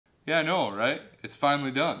Yeah, I know, right? It's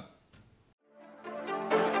finally done.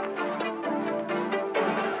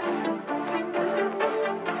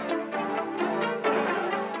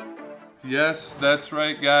 Yes, that's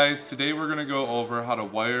right guys. Today we're going to go over how to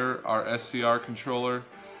wire our Scr controller.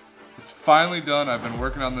 It's finally done. I've been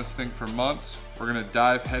working on this thing for months. We're going to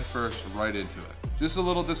dive headfirst right into it. Just a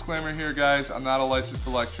little disclaimer here guys, I'm not a licensed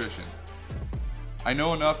electrician. I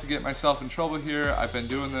know enough to get myself in trouble here. I've been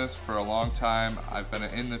doing this for a long time. I've been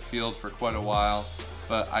in the field for quite a while,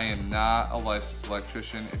 but I am not a licensed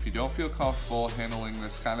electrician. If you don't feel comfortable handling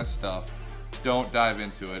this kind of stuff, don't dive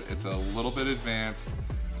into it. It's a little bit advanced.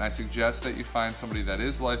 I suggest that you find somebody that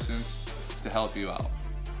is licensed to help you out.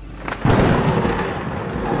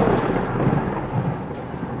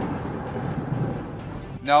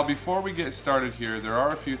 Now, before we get started here, there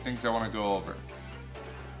are a few things I want to go over.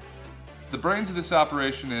 The brains of this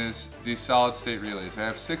operation is these solid state relays. I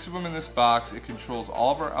have 6 of them in this box. It controls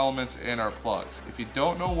all of our elements and our plugs. If you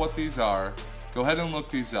don't know what these are, go ahead and look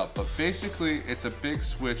these up. But basically, it's a big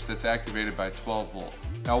switch that's activated by 12 volt.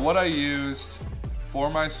 Now, what I used for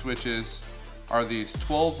my switches are these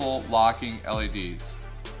 12 volt locking LEDs.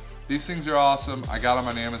 These things are awesome. I got them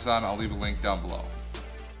on Amazon. I'll leave a link down below.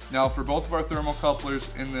 Now for both of our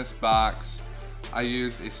thermocouplers in this box, I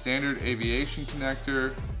used a standard aviation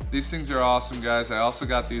connector. These things are awesome guys. I also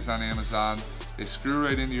got these on Amazon. They screw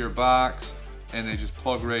right into your box and they just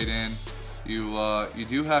plug right in. You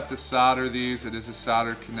do have to solder these. It is a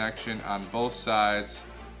soldered connection on both sides,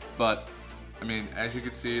 but I mean, as you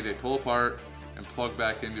can see, they pull apart and plug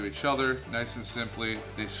back into each other nice and simply.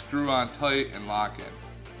 They screw on tight and lock in.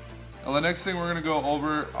 Now the next thing we're going to go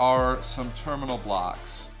over are some terminal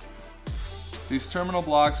blocks. These terminal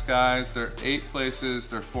blocks guys, they're 8 places,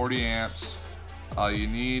 they're 40 amps. You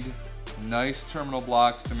need nice terminal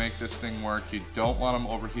blocks to make this thing work. You don't want them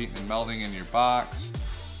overheating and melting in your box.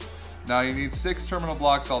 Now you need 6 terminal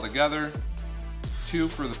blocks altogether, 2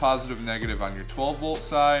 for the positive and negative on your 12 volt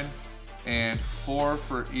side, and 4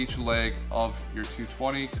 for each leg of your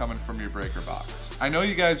 220 coming from your breaker box. I know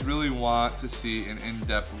you guys really want to see an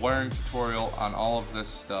in-depth wiring tutorial on all of this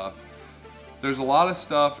stuff. There's a lot of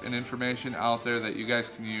stuff and information out there that you guys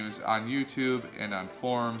can use on YouTube and on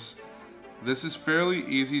forums. This is fairly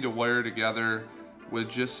easy to wire together with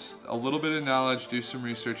just a little bit of knowledge. Do some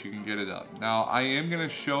research, you can get it up. Now I am going to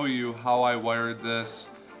show you how I wired this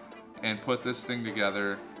and put this thing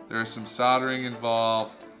together. There's some soldering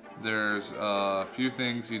involved. There's a few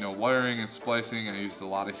things, you know, wiring and splicing. I used a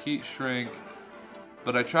lot of heat shrink,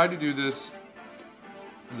 but I tried to do this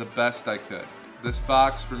the best I could. This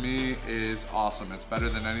box for me is awesome. It's better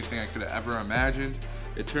than anything I could have ever imagined.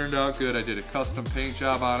 It turned out good. I did a custom paint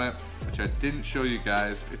job on it, which I didn't show you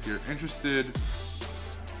guys. If you're interested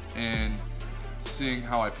in seeing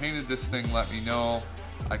how I painted this thing, let me know.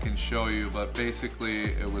 I can show you, but basically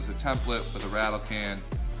it was a template with a rattle can,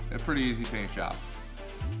 a pretty easy paint job.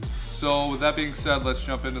 So with that being said, let's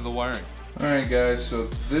jump into the wiring. Alright guys, so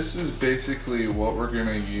this is basically what we're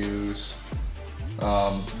going to use.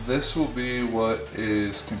 This will be what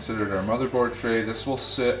is considered our motherboard tray. This will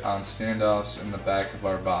sit on standoffs in the back of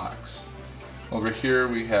our box. Over here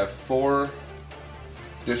we have 4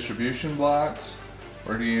 distribution blocks.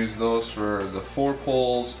 We're going to use those for the 4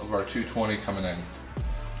 poles of our 220 coming in.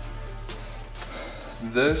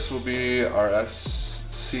 This will be our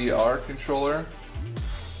Scr controller.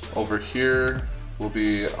 Over here will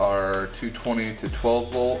be our 220 to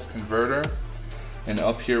 12 volt converter, and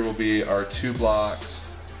up here will be our 2 blocks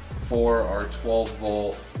for our 12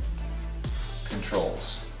 volt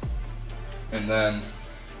controls. And then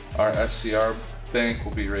our Scr bank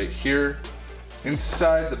will be right here.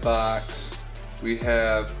 Inside the box we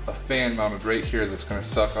have a fan mounted right here that's going to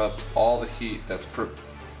suck up all the heat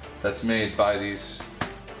that's made by these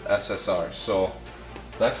SSRs. So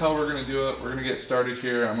that's how we're going to do it. We're going to get started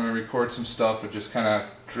here. I'm going to record some stuff with just kind of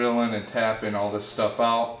drilling and tapping all this stuff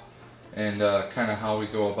out, and kind of how we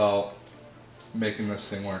go about making this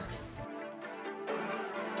thing work.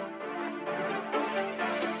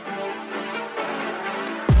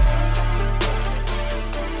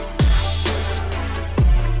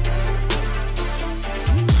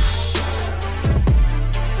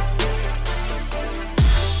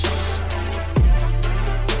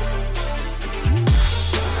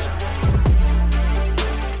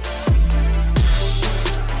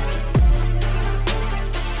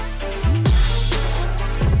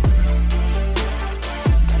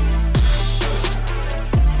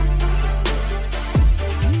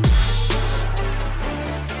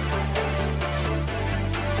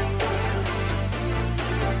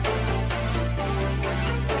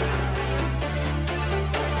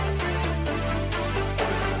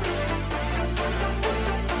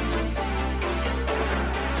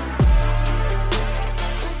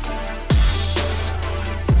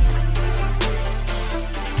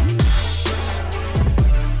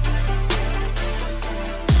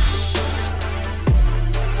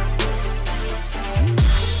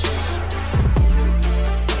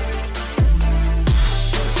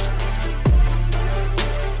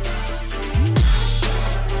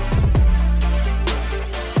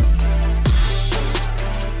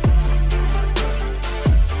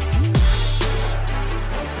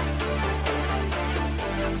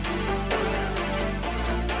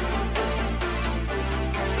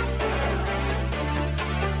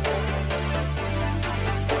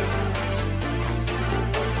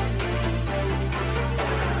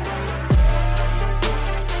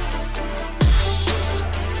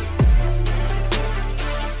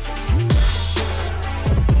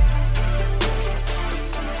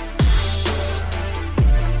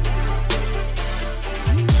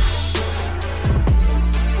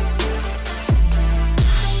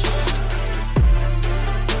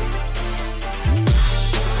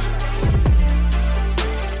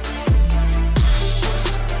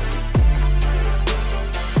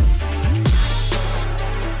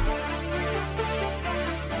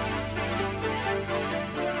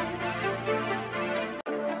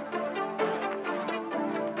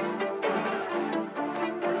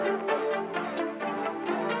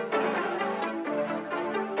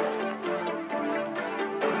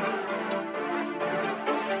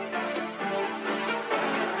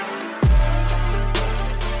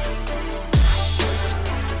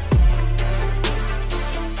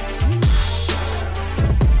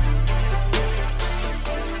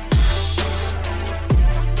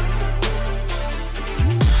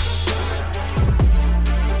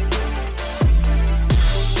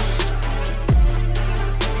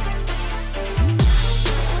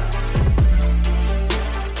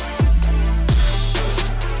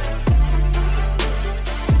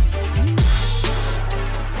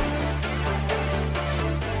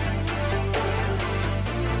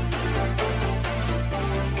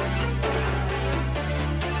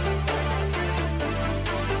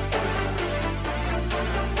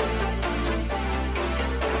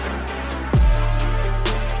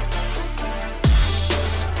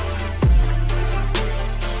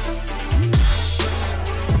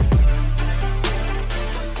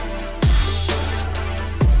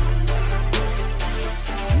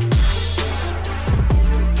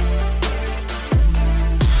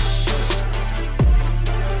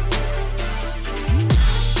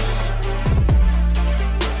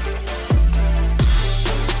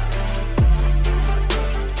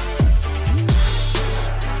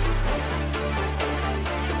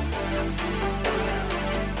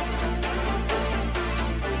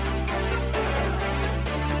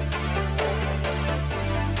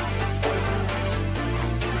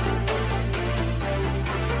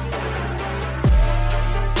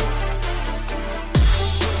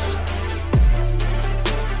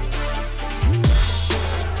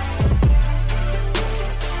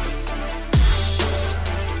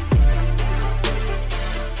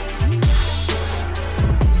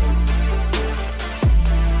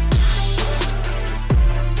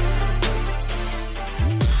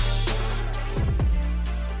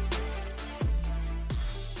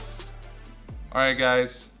 Alright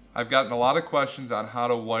guys, I've gotten a lot of questions on how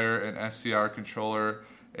to wire an Scr controller.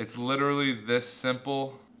 It's literally this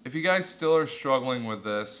simple. If you guys still are struggling with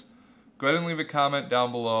this, go ahead and leave a comment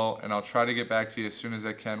down below and I'll try to get back to you as soon as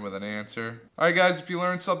I can with an answer. Alright guys, if you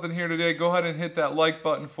learned something here today, go ahead and hit that like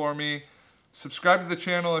button for me. Subscribe to the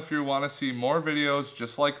channel if you want to see more videos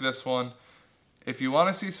just like this one. If you want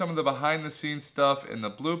to see some of the behind the scenes stuff and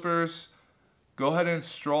the bloopers, go ahead and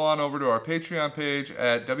stroll on over to our Patreon page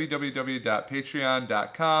at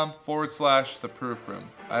www.patreon.com/theproofroom.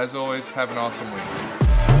 As always, have an awesome week.